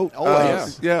to promote.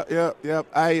 Always. Yeah.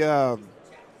 I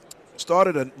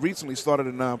recently started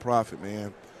a nonprofit,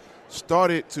 man.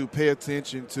 Started to pay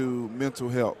attention to mental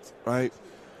health, right?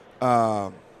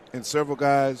 And several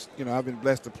guys, I've been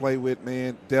blessed to play with,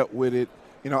 man, dealt with it.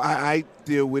 I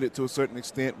deal with it to a certain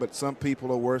extent, but some people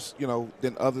are worse,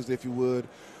 than others, if you would.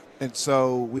 And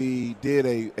so we did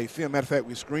a film. Matter of fact,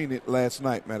 we screened it last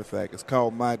night, It's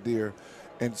called My Dear.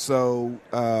 And so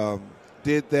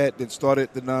did that, then started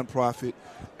the nonprofit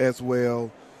as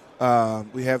well.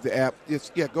 We have the app.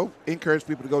 Go encourage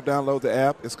people to go download the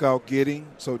app. It's called Getting,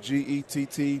 so Getting,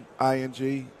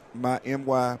 my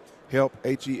help,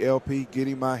 HELP,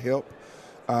 Getting My Help.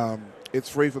 It's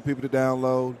free for people to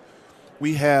download.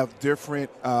 We have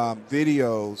different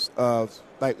videos of,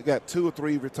 we got 2 or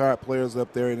 3 retired players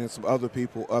up there and then some other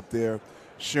people up there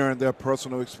sharing their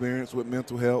personal experience with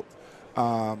mental health.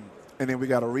 And then we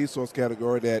got a resource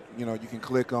category that, you can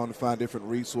click on to find different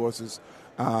resources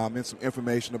and some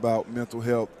information about mental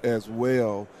health as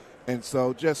well. And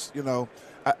so just,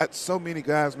 so many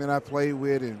guys, man, I played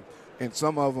with, and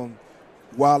some of them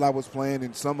while I was playing,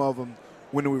 and some of them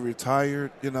when we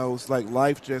retired, it's like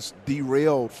life just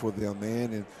derailed for them,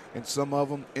 man. And some of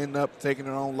them end up taking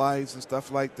their own lives and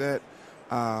stuff like that.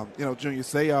 Junior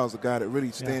Seau is a guy that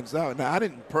really stands out. Now, I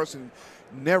didn't personally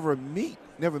never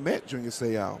met Junior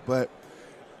Seau, but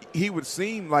he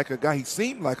seemed like a guy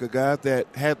that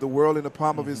had the world in the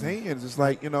palm of his hands. It's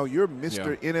like, you're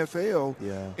Mr. NFL.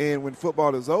 Yeah. And when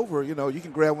football is over, you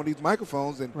can grab one of these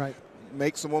microphones and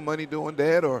make some more money doing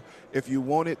that. Or if you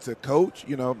wanted to coach,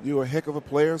 you're a heck of a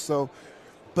player. So,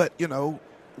 but,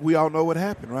 we all know what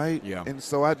happened, right? Yeah. And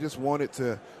so I just wanted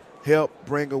to help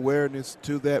bring awareness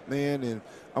to that, man. And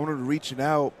I wanted to reach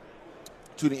out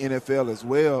to the NFL as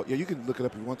well. Yeah, you can look it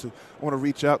up if you want to. I want to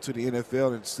reach out to the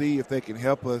NFL and see if they can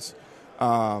help us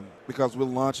because we're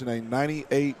launching a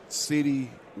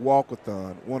 98-city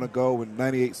walkathon. Want to go in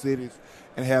 98 cities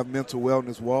and have mental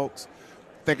wellness walks.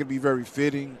 I think it'd be very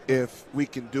fitting if we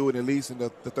can do it at least in the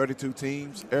 32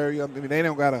 teams area. I mean, they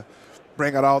don't got to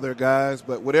bring out all their guys,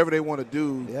 but whatever they want to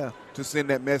do to send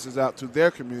that message out to their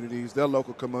communities, their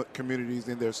local communities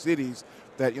in their cities,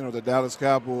 that, the Dallas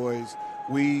Cowboys,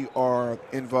 we are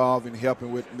involved in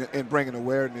helping with and bringing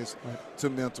awareness to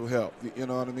mental health. You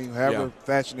know what I mean? However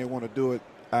fashion they want to do it,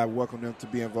 I welcome them to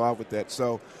be involved with that.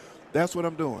 So that's what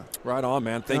I'm doing. Right on,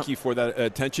 man. Thank you for that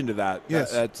attention to that.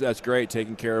 Yes. That's great,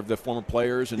 taking care of the former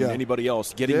players and anybody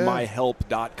else.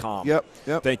 GettingMyHelp.com. Yep.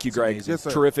 Thank you, Greg. Yes,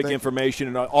 terrific information,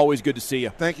 and always good to see you.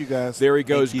 Thank you, guys. There he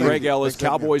goes, Greg Ellis, Thanks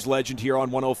Cowboys legend here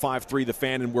on 105.3 The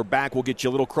Fan, and we're back. We'll get you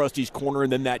a little Krusty's Corner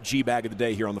and then that G-Bag of the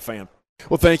day here on The Fan.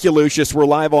 Well, thank you, Lucius. We're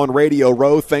live on Radio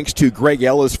Row. Thanks to Greg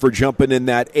Ellis for jumping in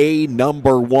that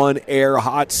number 1 air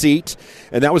hot seat.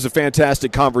 And that was a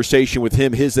fantastic conversation with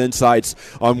him, his insights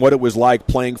on what it was like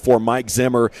playing for Mike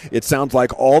Zimmer. It sounds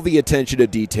like all the attention to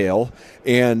detail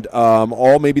and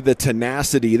all maybe the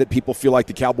tenacity that people feel like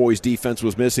the Cowboys defense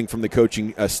was missing from the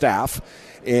coaching staff.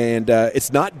 And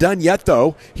it's not done yet,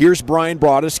 though. Here's Brian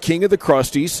Broaddus, king of the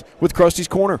Crusties, with Krusty's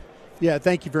Corner. Yeah,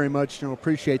 thank you very much.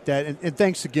 Appreciate that. And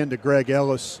thanks again to Greg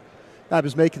Ellis. I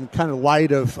was making kind of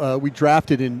light of we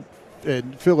drafted in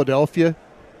Philadelphia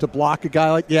to block a guy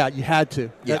like, you had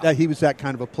to. Yeah. He was that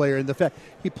kind of a player. And the fact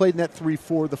he played in that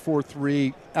 3-4, the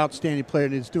 4-3, outstanding player,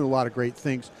 and he's doing a lot of great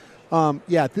things.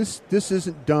 This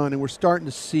isn't done, and we're starting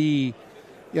to see,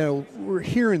 we're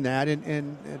hearing that.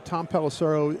 And Tom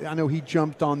Pelissero, I know he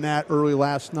jumped on that early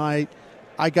last night.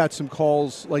 I got some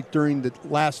calls like during the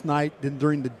last night, then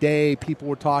during the day, people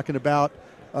were talking about,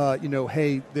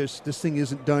 hey, this thing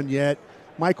isn't done yet.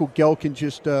 Michael Gelkin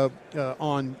just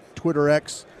on Twitter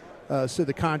X said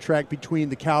the contract between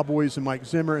the Cowboys and Mike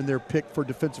Zimmer and their pick for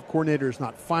defensive coordinator is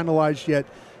not finalized yet.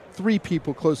 3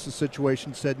 people close to the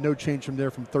situation said no change from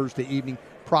there from Thursday evening,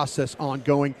 process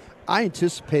ongoing. I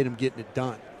anticipate him getting it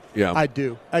done. Yeah, I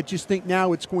do. I just think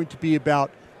now it's going to be about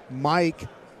Mike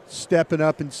stepping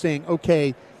up and saying,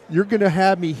 okay, you're going to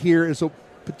have me here as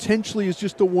potentially as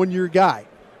just a 1-year guy.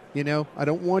 I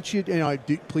don't want you to,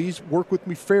 please work with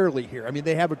me fairly here. I mean,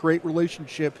 they have a great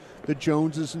relationship, the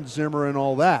Joneses and Zimmer and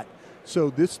all that. So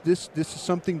this is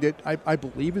something that I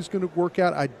believe is going to work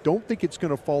out. I don't think it's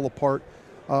going to fall apart.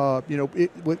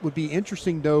 It would be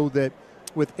interesting, though, that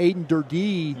Aiden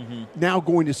Durdee now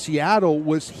going to Seattle,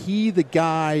 was he the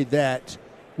guy that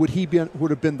would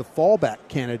have been the fallback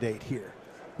candidate here?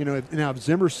 Now if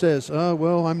Zimmer says,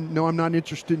 I'm not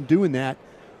interested in doing that,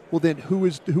 well, then who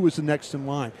is the next in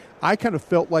line? I kind of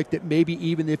felt like that maybe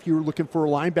even if you were looking for a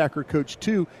linebacker coach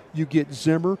too, you get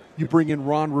Zimmer, you bring in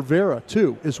Ron Rivera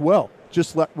too as well.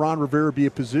 Just let Ron Rivera be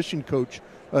a position coach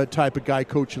type of guy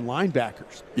coaching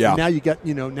linebackers. Yeah. And now you got,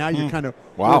 now you're kind of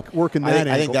working that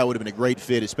I think that would have been a great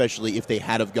fit, especially if they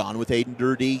had have gone with Aiden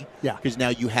Durdee. Yeah. Because now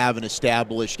you have an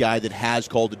established guy that has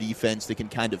called the defense that can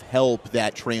kind of help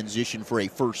that transition for a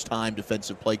first-time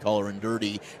defensive play caller in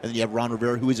Durdee. And then you have Ron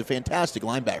Rivera, who is a fantastic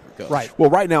linebacker coach. Right. Well,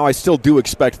 right now I still do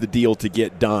expect the deal to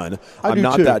get done. I'm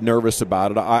not too. that nervous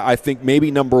about it. I think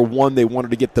maybe number one, they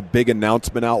wanted to get the big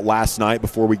announcement out last night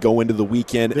before we go into the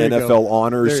weekend NFL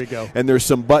honors. There you go. And there's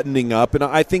some buttoning up. And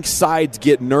I think sides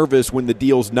get nervous when the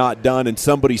deal's not done and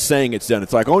somebody's saying it's done.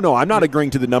 It's like, oh, no, I'm not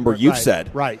agreeing to the number you've said.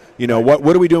 Right.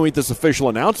 What are we doing with this official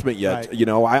announcement yet?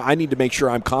 Right. I need to make sure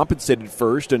I'm compensated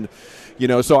first. And,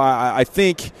 so I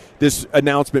think this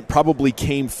announcement probably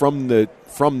came from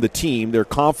the team. They're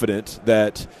confident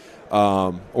that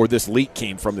or this leak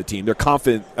came from the team. They're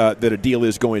confident that a deal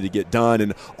is going to get done,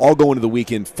 and all going into the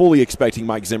weekend fully expecting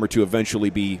Mike Zimmer to eventually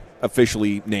be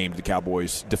officially named the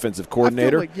Cowboys defensive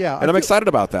coordinator. I'm excited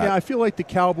about that. Yeah, I feel like the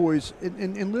Cowboys,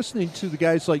 and listening to the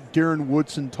guys like Darren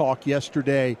Woodson talk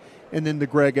yesterday, and then the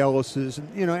Greg Ellises,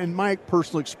 and my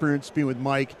personal experience being with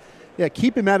Mike,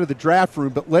 keep him out of the draft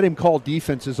room, but let him call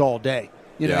defenses all day.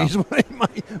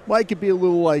 Mike could be a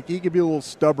little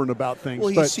stubborn about things. Well,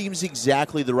 he seems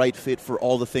exactly the right fit for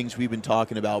all the things we've been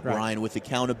talking about, Brian, with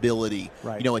accountability,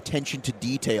 attention to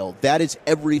detail. That is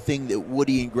everything that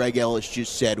Woody and Greg Ellis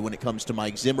just said when it comes to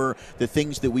Mike Zimmer. The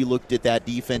things that we looked at that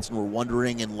defense and were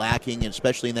wondering and lacking, and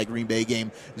especially in that Green Bay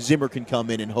game, Zimmer can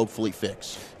come in and hopefully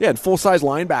fix. Yeah, and full-size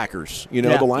linebackers. The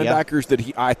linebackers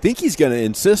that I think he's going to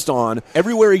insist on.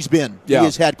 Everywhere he's been, he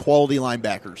has had quality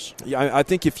linebackers. Yeah, I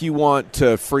think if you want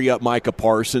to free up Micah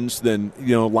Parsons, then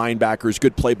linebackers,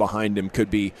 good play behind him could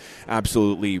be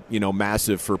absolutely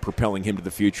massive for propelling him to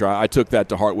the future. I took that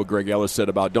to heart what Greg Ellis said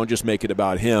about don't just make it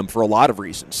about him for a lot of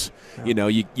reasons. Yeah.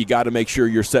 You got to make sure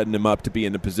you're setting him up to be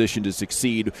in a position to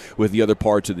succeed with the other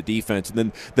parts of the defense. And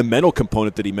then the mental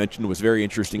component that he mentioned was very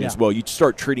interesting as well. You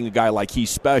start treating a guy like he's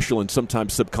special, and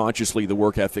sometimes subconsciously the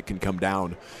work ethic can come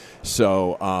down.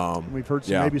 So we've heard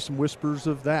maybe some whispers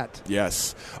of that.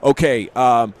 Yes. Okay.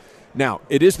 Now,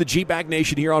 it is the G-Bag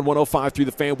Nation here on 105 through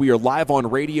the Fan. We are live on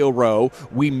Radio Row.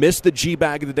 We missed the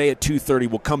G-Bag of the day at 2:30.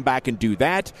 We'll come back and do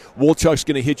that. Woolchuck's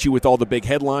going to hit you with all the big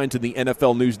headlines and the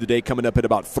NFL news of the day coming up at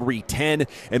about 3:10.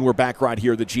 And we're back right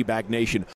here at the G-Bag Nation